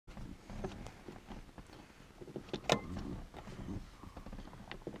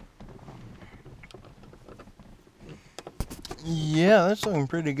Yeah, that's looking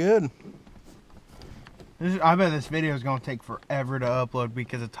pretty good. I bet this video is going to take forever to upload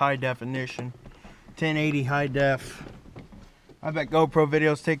because it's high definition. 1080 high def. I bet GoPro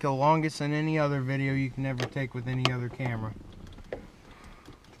videos take the longest than any other video you can ever take with any other camera.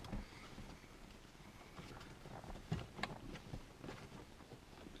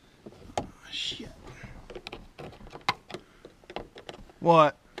 Shit.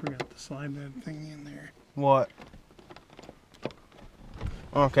 What? Forgot to slide that thing in there. What?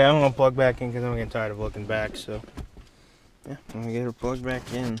 Okay, I'm gonna plug back in because I'm getting tired of looking back, so yeah, I'm gonna get her plugged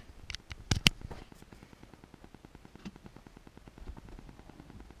back in.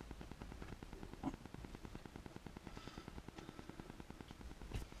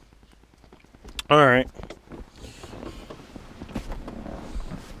 Alright.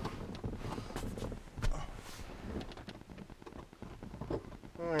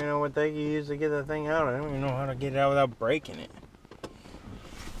 I don't even know what they use to get that thing out. I don't even know how to get it out without breaking it.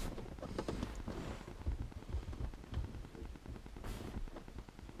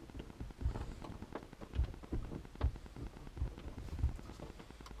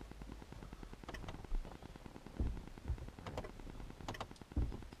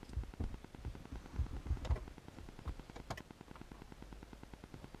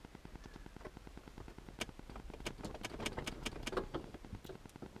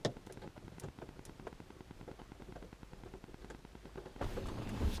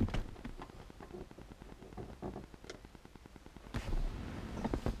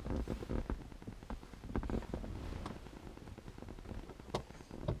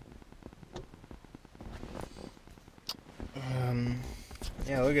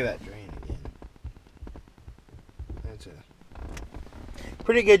 Yeah, look at that drain again. That's a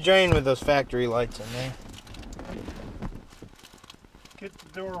pretty good drain with those factory lights in there. Get the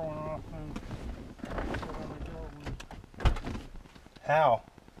door one off and How?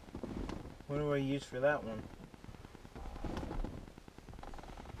 What do I use for that one?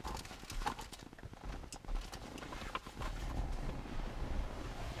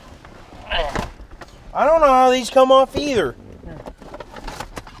 I don't know how these come off either.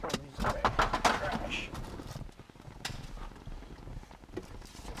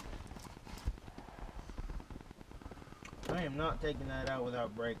 I am not taking that out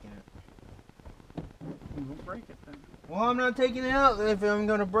without breaking it. Don't break it then. Well, I'm not taking it out if I'm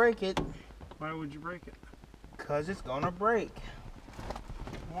going to break it. Why would you break it? Because it's going to break.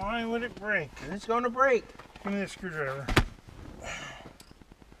 Why would it break? It's going to break. Give me the screwdriver.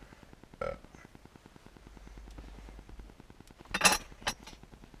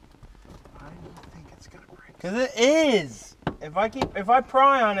 I don't think it's gonna break. Because it is. If I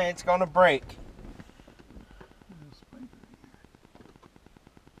pry on it, it's going to break. There's a spider in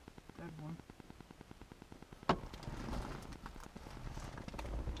there. Dead one.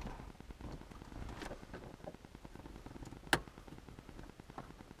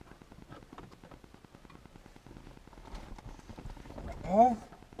 Well,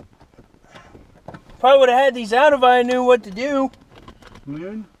 probably would have had these out if I knew what to do.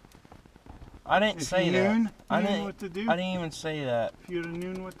 Noon? I didn't If say you that. knew I didn't. what to do? I didn't even say that. If you'd have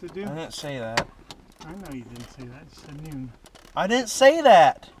known what to do? I didn't say that. I know you didn't say that. You said noon. I didn't say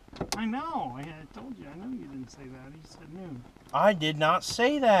that. I know. I told you. I know you didn't say that. You said noon. I did not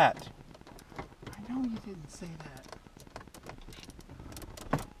say that. I know you didn't say that.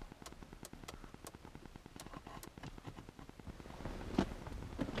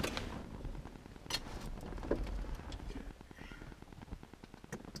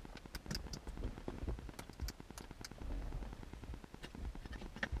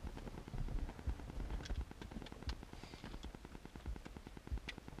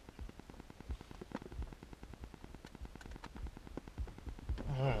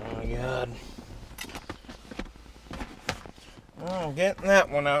 Oh my god. Oh, I'm getting that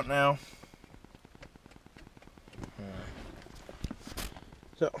one out now.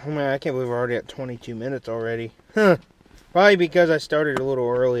 So, oh man, I can't believe we're already at 22 minutes already. Huh. Probably because I started a little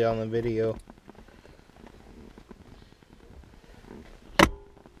early on the video.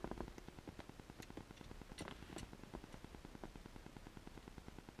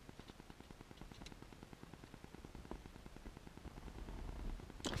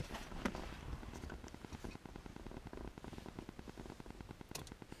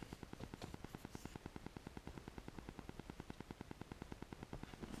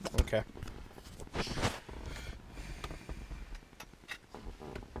 Okay.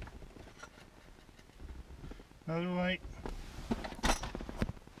 Another light.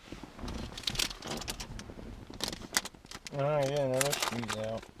 Alright, yeah, another fuse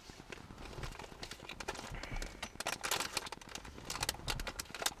out.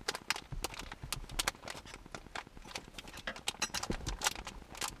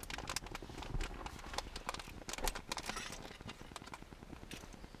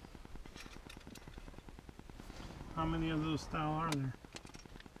 How many of those style are there?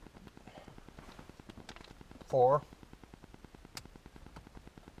 4.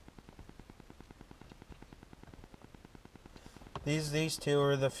 These 2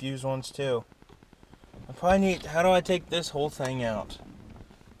 are the fuse ones too. I probably need. How do I take this whole thing out?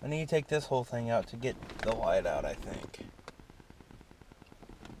 I need to take this whole thing out to get the light out, I think.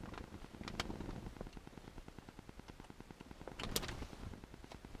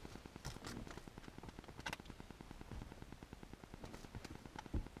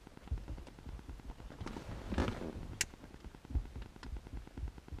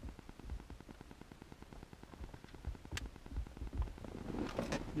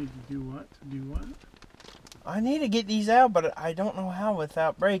 Need to do what? To do what? I need to get these out, but I don't know how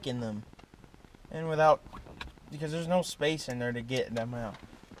without breaking them. And without, because there's no space in there to get them out.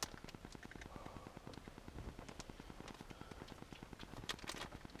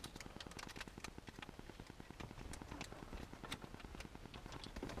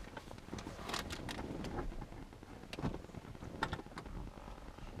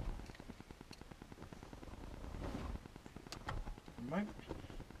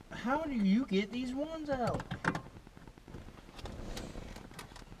 How do you get these ones out? I'm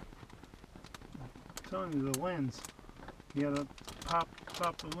telling you, the lens. You gotta pop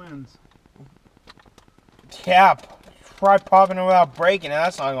the lens. Yeah, try popping it without breaking it.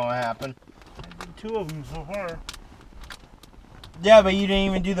 That's not gonna happen. I did 2 of them so far. Yeah, but you didn't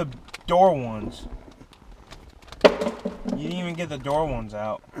even do the door ones. You didn't even get the door ones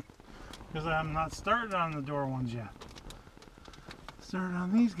out. Because I'm not started on the door ones yet. Started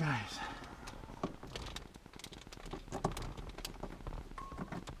on these guys.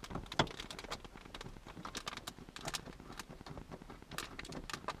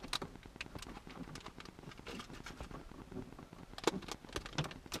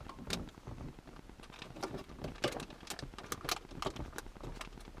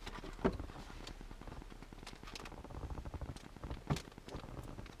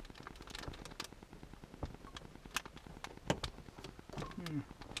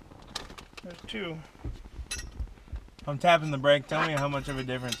 There's 2. I'm tapping the brake. Tell me how much of a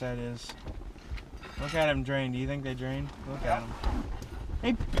difference that is. Look at them drain. Do you think they drain? Look at them.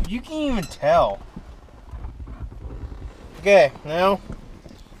 Hey, you can't even tell. Okay, now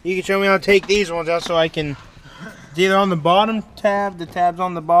you can show me how to take these ones out so I can. It's either on the bottom tab, the tab's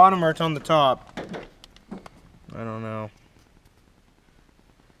on the bottom, or it's on the top. I don't know.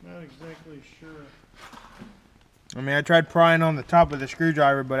 Not exactly sure. I mean, I tried prying on the top with the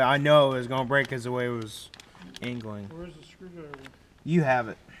screwdriver, but I know it was going to break because the way it was angling. Where's the screwdriver? You have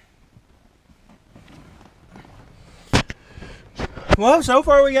it. Well, so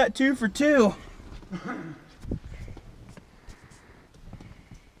far we got 2 for 2.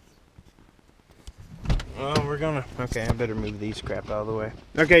 Well, we're gonna. Okay, I better move these crap out of the way.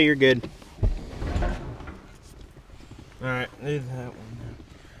 Okay, you're good. Alright, leave that one.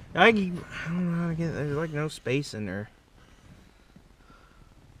 I don't know how to get. There's like no space in there.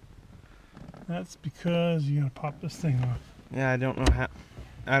 That's because you gotta pop this thing off. Yeah, I don't know how.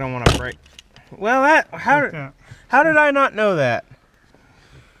 I don't want to break. Well, how Like did that. how did I not know that?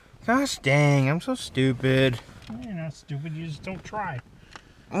 Gosh dang, I'm so stupid. You're not stupid, you just don't try.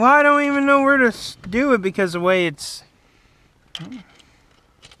 Well, I don't even know where to do it because the way it's.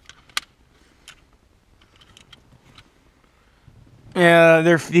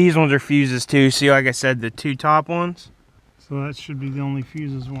 Yeah, these ones are fuses too. See, like I said, the 2 top ones. So that should be the only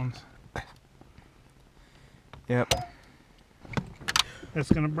fuses ones. Yep. That's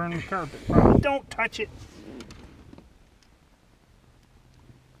gonna burn the carpet. Oh, don't touch it.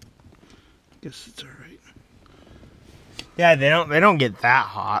 Guess it's all right. Yeah, they don't get that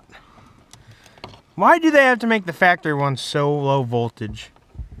hot. Why do they have to make the factory ones so low voltage?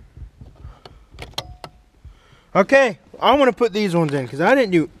 Okay, I'm gonna put these ones in because I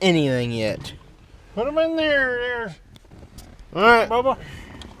didn't do anything yet. Put them in there. All right, Bubba,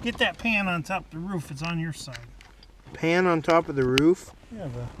 get that pan on top of the roof. It's on your side. pan on top of the roof. Yeah,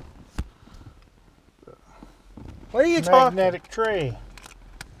 What are you the talking? magnetic tray.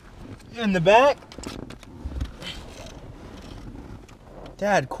 In the back?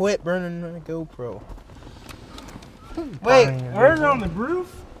 Dad, quit burning my GoPro. Wait, where's it on the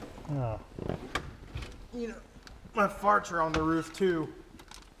roof? No. You know, my farts are on the roof too.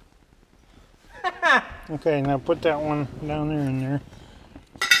 Okay, now put that one down there in there.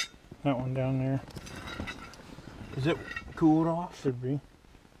 That one down there. Is it cooled off? Should be.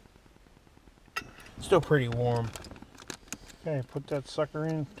 Still pretty warm. Okay, put that sucker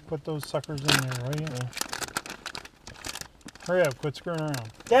in. Put those suckers in there, will you? Hurry up, quit screwing around.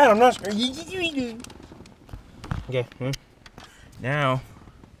 Dad, I'm not screwing. Okay. Now,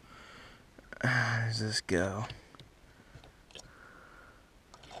 how does this go?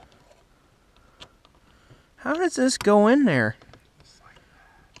 How does this go in there?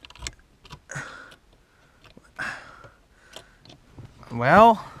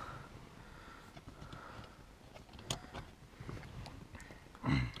 Well,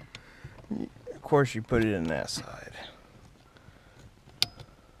 of course you put it in that side.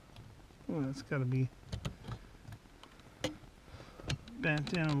 Oh, that's got to be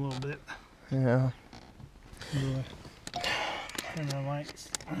bent in a little bit. Yeah. Turn the lights.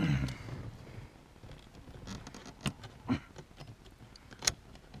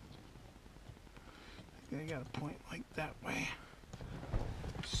 I got to point like that way.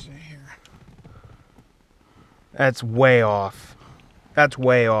 Let's see here. That's way off. That's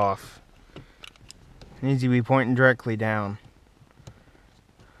way off. It needs to be pointing directly down.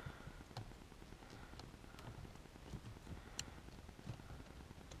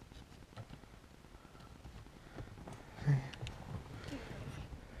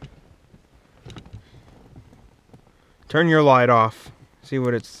 Turn your light off. See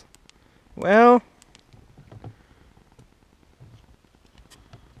what it's... Well...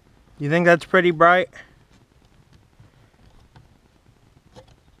 You think that's pretty bright?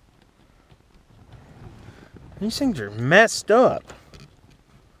 These things are messed up.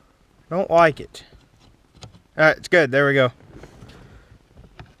 Don't like it. Alright, it's good. There we go.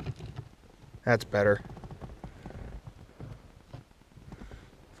 That's better.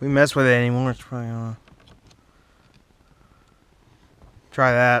 If we mess with it anymore, it's probably gonna...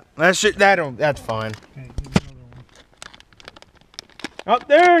 Try that. That's fine. Okay, give me another one. Up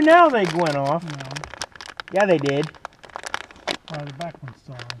there, now they went off. No. Yeah, they did. Oh, the back one's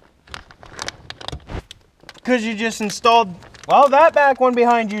still on. Because you just installed... Well, that back one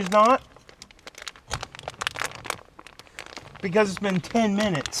behind you's not. Because it's been 10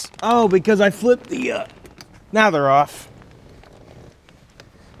 minutes. Oh, because I flipped the... Now they're off.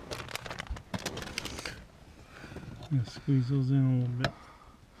 I'm gonna squeeze those in a little bit.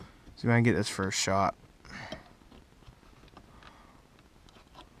 See if I can get this first shot.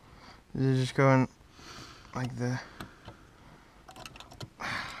 Is it just going like the...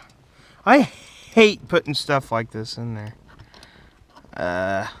 I hate putting stuff like this in there.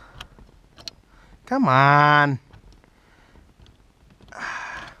 Come on.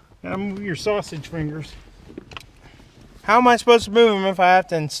 Gotta move your sausage fingers. How am I supposed to move them if I have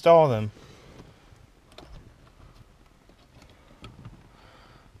to install them?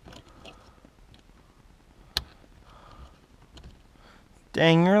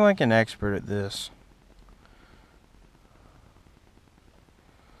 Dang, you're like an expert at this.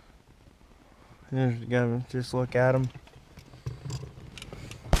 You gotta just look at them.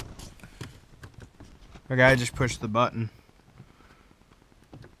 Okay, I just pushed the button.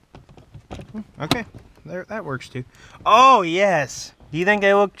 Okay, there, that works too. Oh, yes. Do you think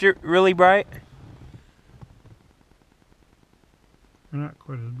they look really bright? They're not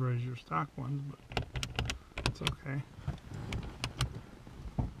quite as bright as your stock ones, but it's okay.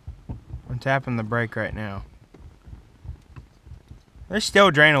 I'm tapping the brake right now. They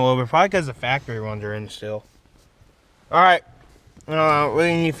still drain a little bit, probably because the factory ones are in still. Alright. We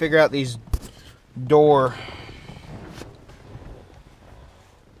need to figure out these door.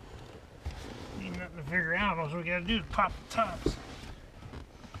 Ain't nothing to figure out. All we gotta do is pop the tops.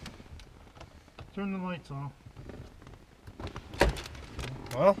 Turn the lights off.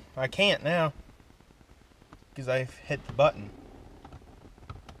 Well, I can't now. Because I've hit the button.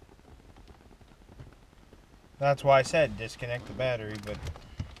 That's why I said disconnect the battery, but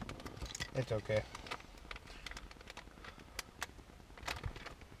it's okay.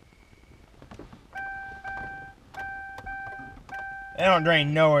 They don't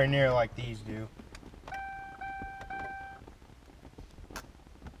drain nowhere near like these do.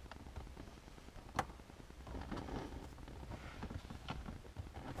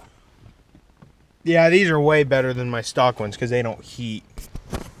 Yeah, these are way better than my stock ones because they don't heat.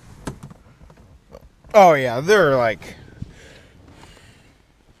 Oh yeah, they're like...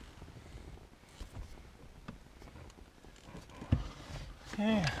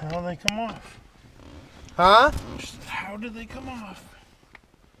 Okay, how do they come off? Huh? How do they come off?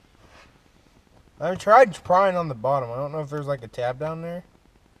 I tried prying on the bottom. I don't know if there's like a tab down there.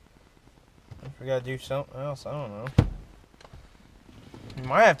 If we gotta do something else, I don't know. You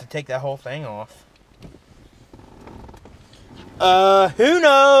might have to take that whole thing off. Who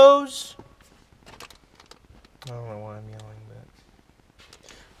knows? I don't know why I'm yelling, but...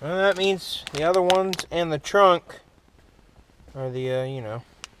 Well, that means the other ones and the trunk... Or the, you know.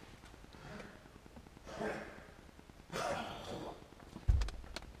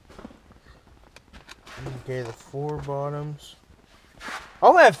 Okay, the 4 bottoms.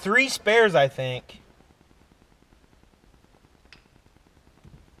 I'll have 3 spares, I think.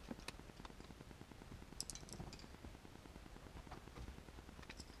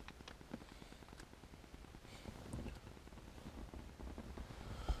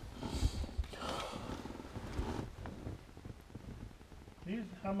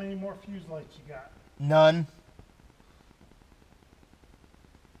 How many more fuse lights you got? None.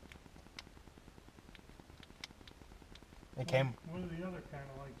 It came. What are the other kind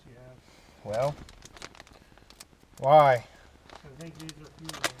of lights you have? Well. Why? I think these are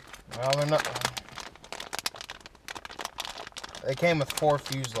fuse lights. Well, they're not. They came with 4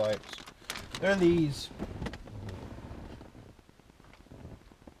 fuse lights. They're these.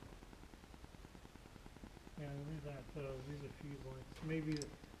 Yeah, these aren't those. These are fuse lights.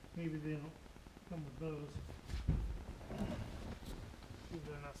 Maybe they don't come with those.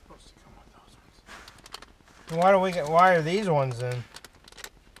 They're not supposed to come with those ones. Why are these ones then?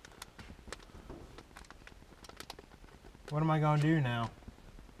 What am I gonna do now?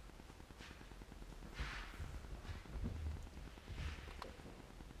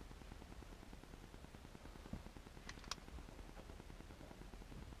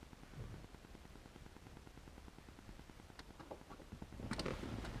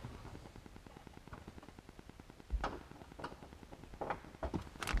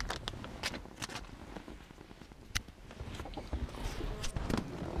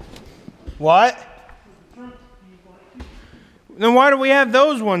 What? Then why do we have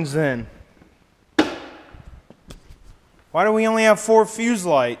those ones then? Why do we only have 4 fuse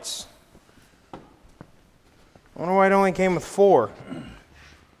lights? I wonder why it only came with 4.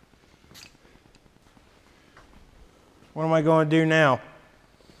 What am I going to do now?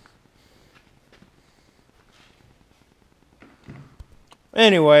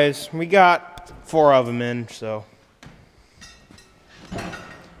 Anyways, we got 4 of them in, so.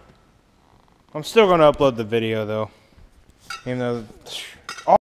 I'm still going to upload the video though. Even though